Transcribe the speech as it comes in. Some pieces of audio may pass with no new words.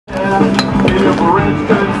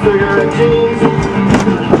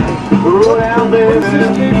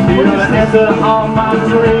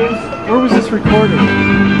Where was this recorded?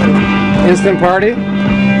 Instant Party?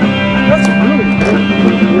 That's really good.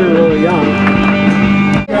 We were really young.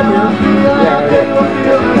 Yeah.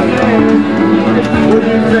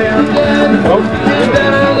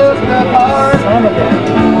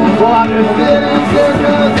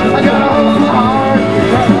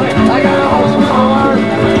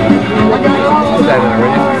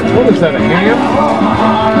 What is that, a ham?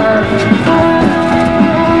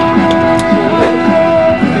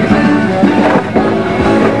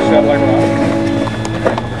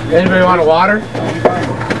 Anybody want a water?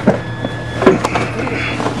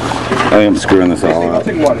 I think I'm screwing this all I'll up.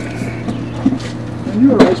 take water. And you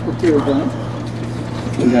were rice potato, Brian.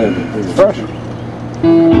 Fresh.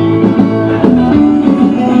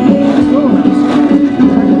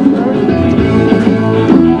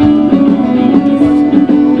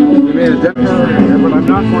 We made a demonstration here, but I'm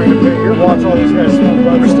not going to pay here. Watch all these guys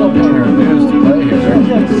smoke. We're still playing our dues to play here.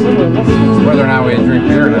 Whether or not we drink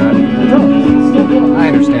beer or not. I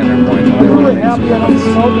understand their point. No,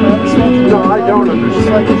 I don't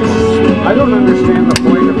understand. I don't understand the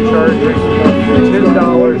point of charging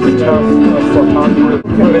 $10 a ton for hot.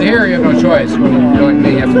 But here you have no choice. When you're like me,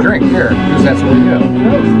 you have to drink beer because that's what we do.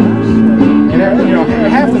 And you know,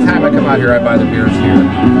 half the time I come out here, I buy the beers here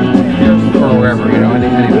or wherever, you know.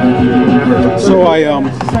 Anyway. So I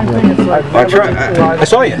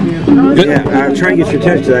saw you. Good. Yeah, I was trying to get your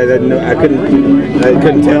attention. I didn't know. I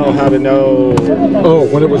couldn't tell how to know. Oh,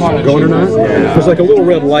 when it was going or not? Yeah. There's like a little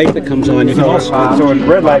red light that comes on. You can also. So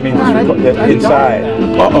red light means inside.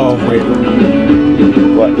 Uh-oh, wait.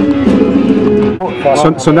 What?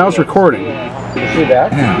 So now it's recording. See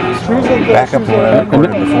that? Yeah. Back up to what I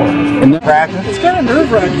recorded before. And Practice? it's kind of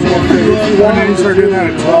nerve-wracking. When did you start doing that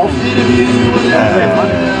at 12?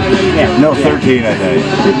 No, 13, I think.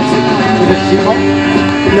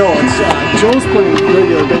 No, it's Joe's playing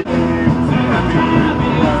regular baseball.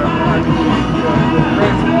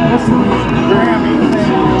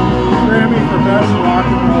 Grammy for best rock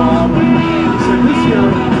and roll album. So this year,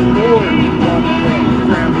 Lord won the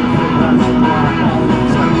Grammy for best rock album.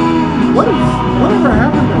 So whatever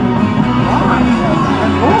happened to rock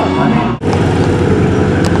and roll? I mean.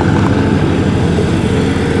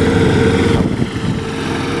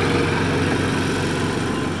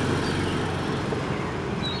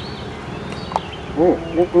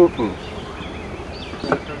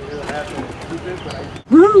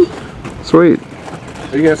 Woo! Sweet.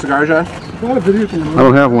 Are you getting a cigar, John? Not a video camera. I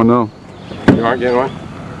don't have one though. You aren't getting one?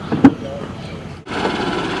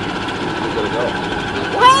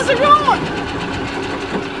 How's it going?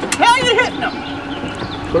 How you hitting them?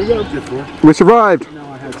 What do you got up to for? We survived. No,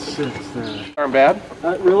 I had 6 there. Aren't bad?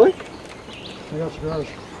 Really? I got cigars.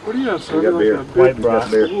 What do you have, sir? We got beer. White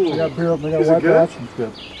broth beer. I got beer. I got white broth.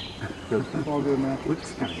 Good. Good. All good, man.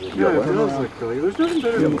 Looks kind of good. Yeah, it feels like Philly. There's nothing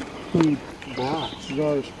better than food broth.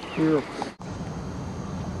 Cigars. Beer.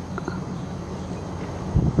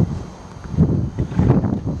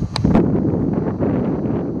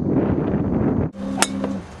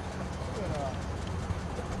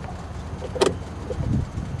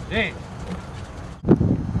 Hey.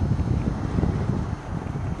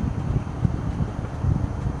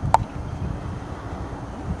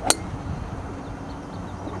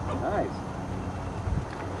 Nice.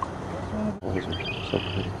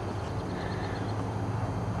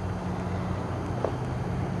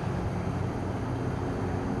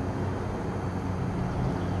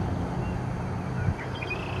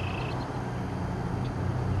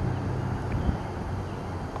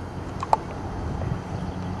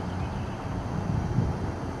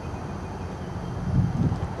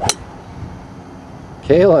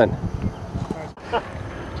 Kaylin.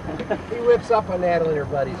 He whips up on Natalie and her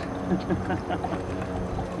buddies.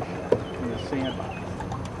 In the sandbox.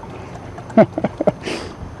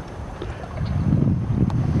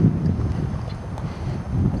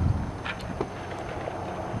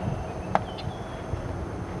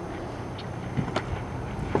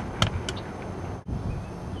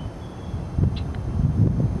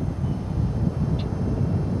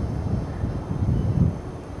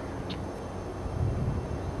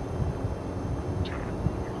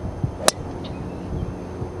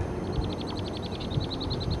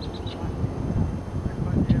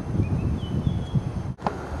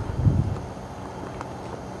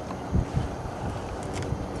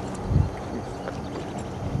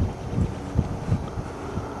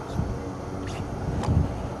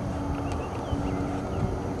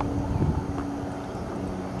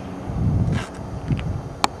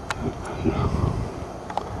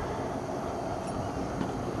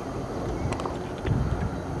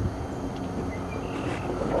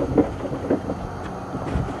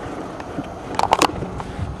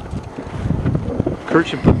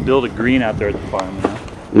 hurt you to build a green out there at the farm, you know?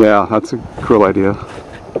 Yeah, that's a cool idea.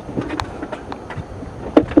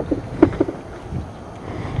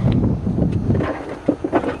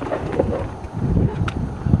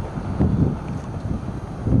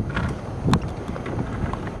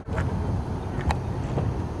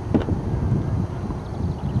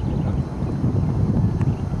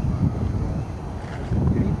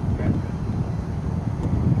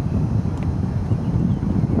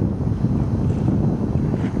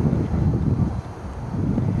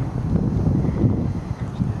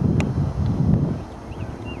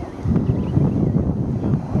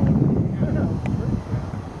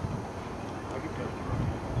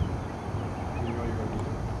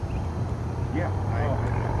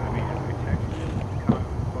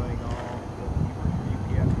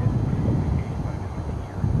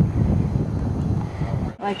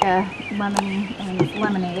 Like a lemon and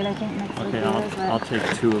lemonade, I think mixed with Okay, yours. I'll take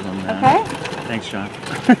 2 of them then. Okay. Thanks, John.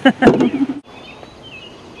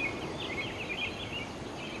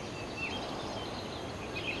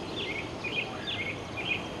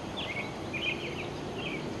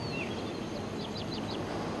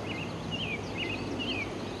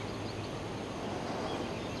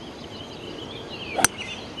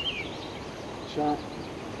 Shot.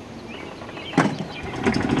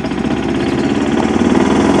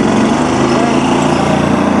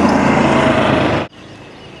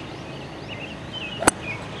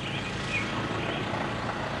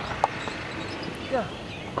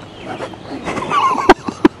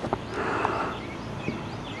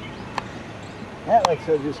 That like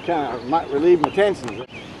so just kind of might relieve my tensions.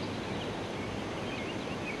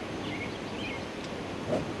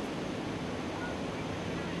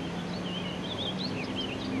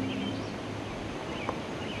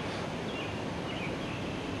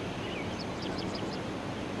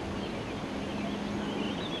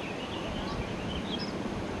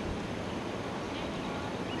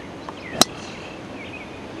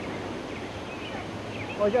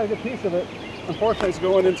 Well, I got a good piece of it. Unfortunately, it's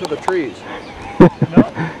going into the trees.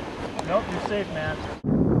 Nope. Nope, you're safe, man.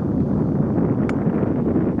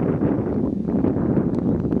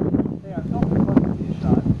 Yeah, I felt the fucking tee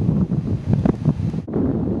shot.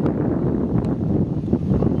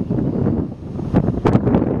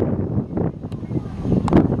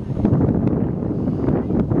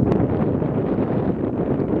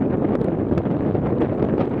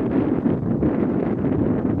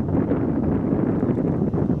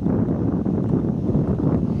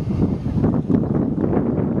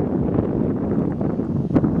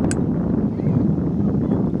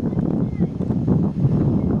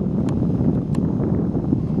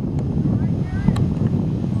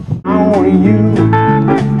 On you.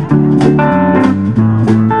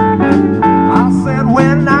 I said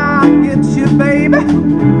when I get you, baby,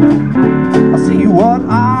 I'll see what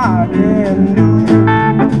I can do.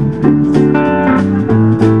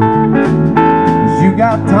 'Cause you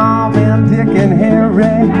got Tom and Dick and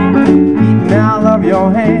Harry eating out of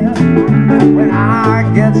your hand. When I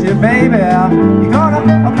get you, baby, you're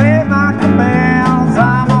gonna obey my commands.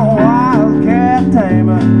 I'm a wildcat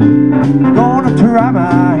tamer, gonna try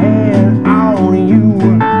my hand on you.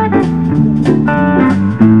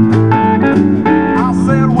 I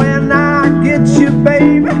said when I get you,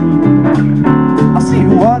 baby, I'll see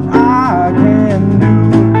what I can do.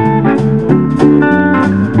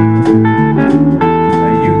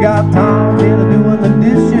 You got Tom here doing the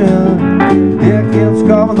dishes, Dick is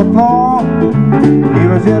scrubbing the floor, he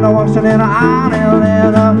was in the washing and ironing,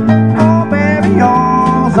 and oh baby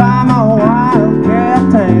yours, I'm a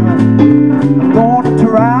wildcat tamer, I'm gonna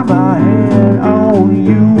try my hand on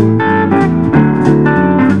you.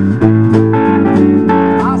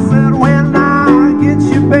 I said when I get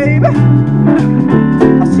you, baby,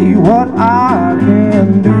 I see what I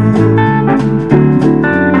can do.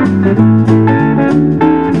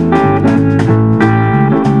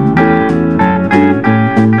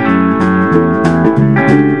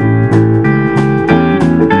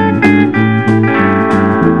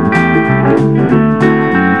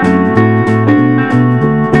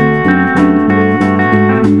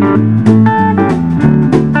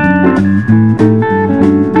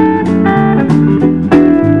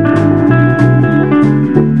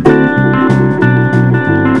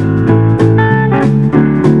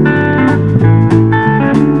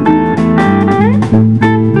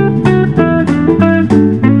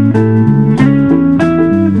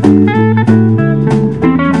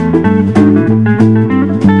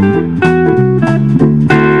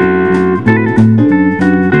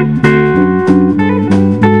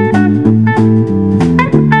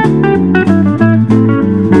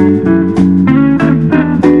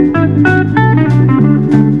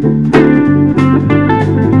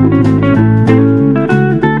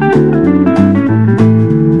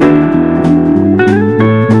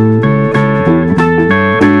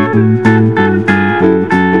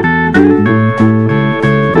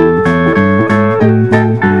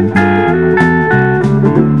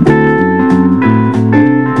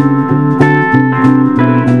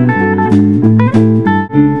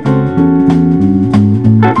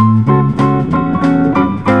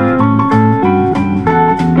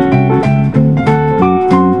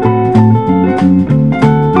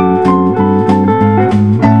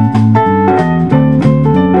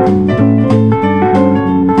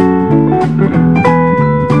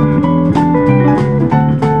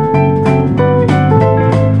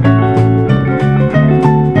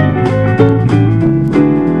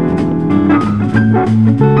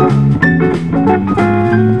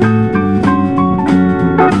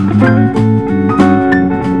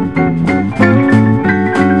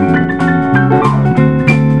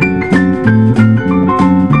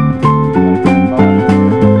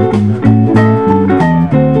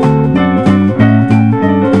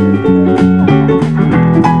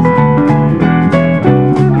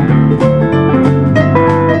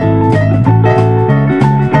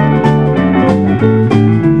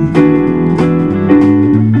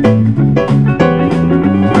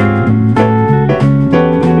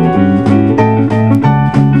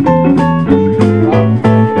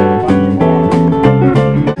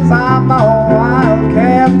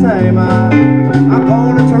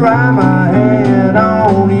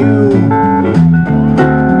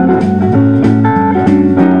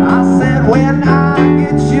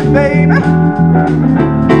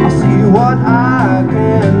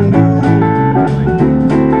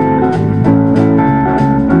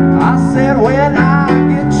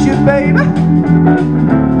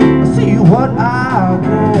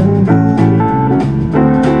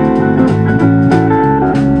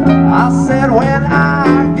 I said when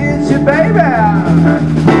I get you, baby,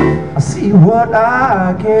 I see what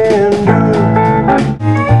I can do.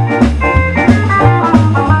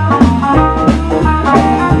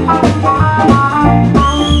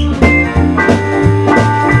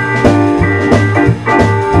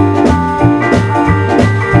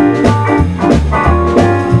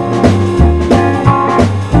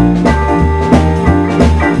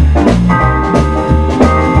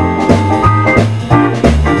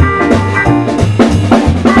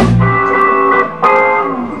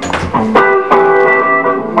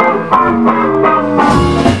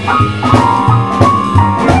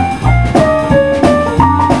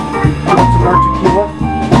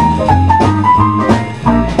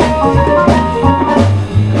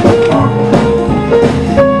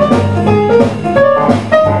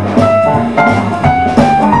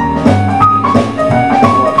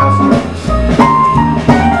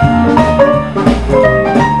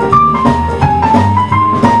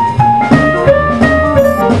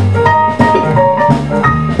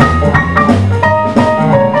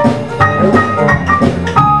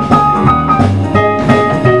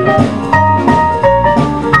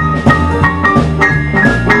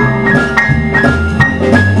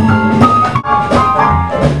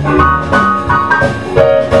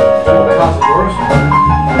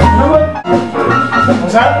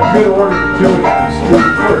 Was that a good order to do it?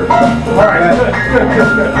 Alright, good.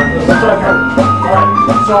 That's what I heard. Alright,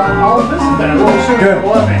 so I'll visit that a little sooner than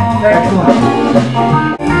 11. Excellent.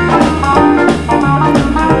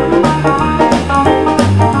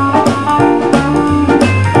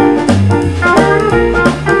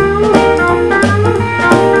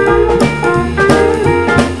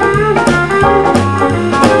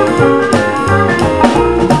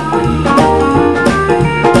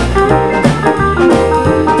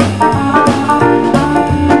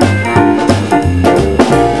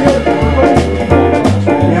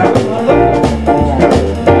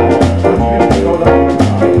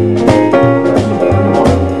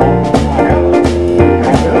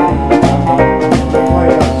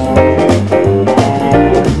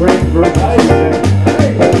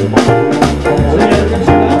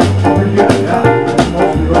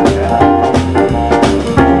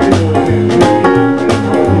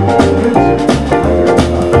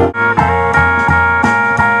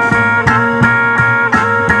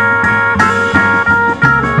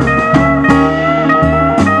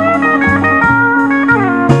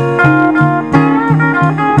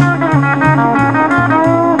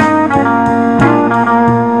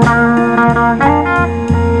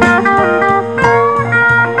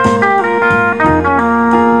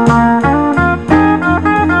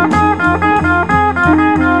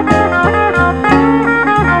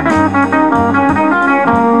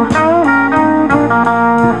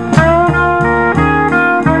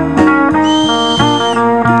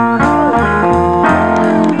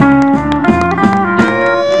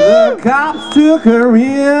 Cops took her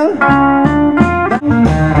in.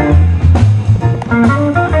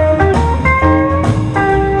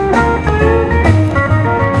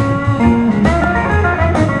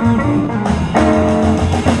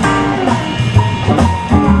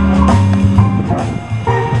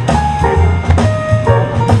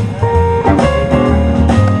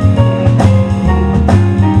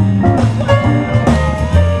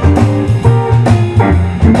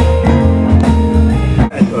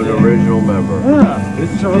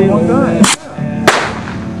 It's only one guy.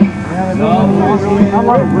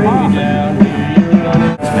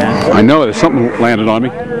 I know there's something landed on me.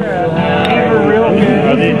 Are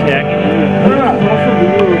they attacking?